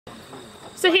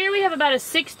So here we have about a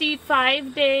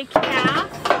 65-day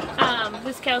calf.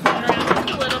 This cow's been around just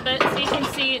a little bit, so you can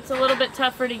see it's a little bit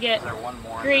tougher to get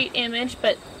great image,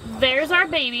 but there's our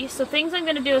baby. So things I'm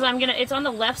going to do is it's on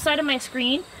the left side of my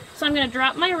screen, so I'm going to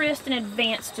drop my wrist and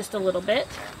advance just a little bit,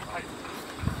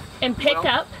 and pick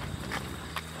up,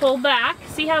 pull back.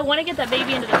 See how I want to get that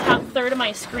baby into the top third of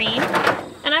my screen,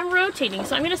 and I'm rotating,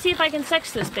 so I'm going to see if I can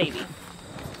sex this baby.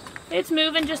 It's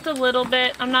moving just a little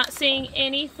bit. I'm not seeing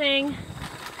anything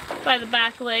by the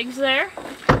back legs there,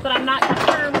 but I'm not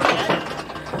confirmed yet.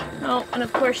 Oh, and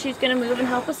of course she's going to move and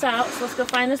help us out, so let's go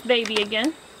find this baby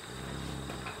again.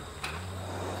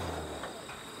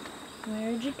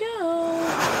 Where'd you go?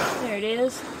 There it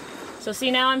is. So see,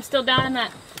 now I'm still down in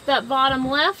that bottom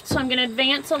left, so I'm going to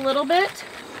advance a little bit.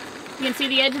 You can see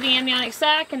the edge of the amniotic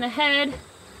sac and the head.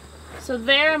 So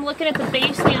there, I'm looking at the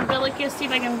base of the umbilicus, see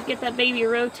if I can get that baby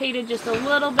rotated just a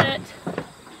little bit.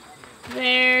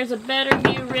 There's a better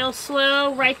view, real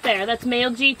slow, right there. That's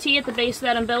male GT at the base of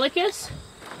that umbilicus.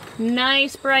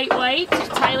 Nice bright white, it's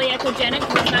highly echogenic,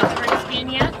 because it's not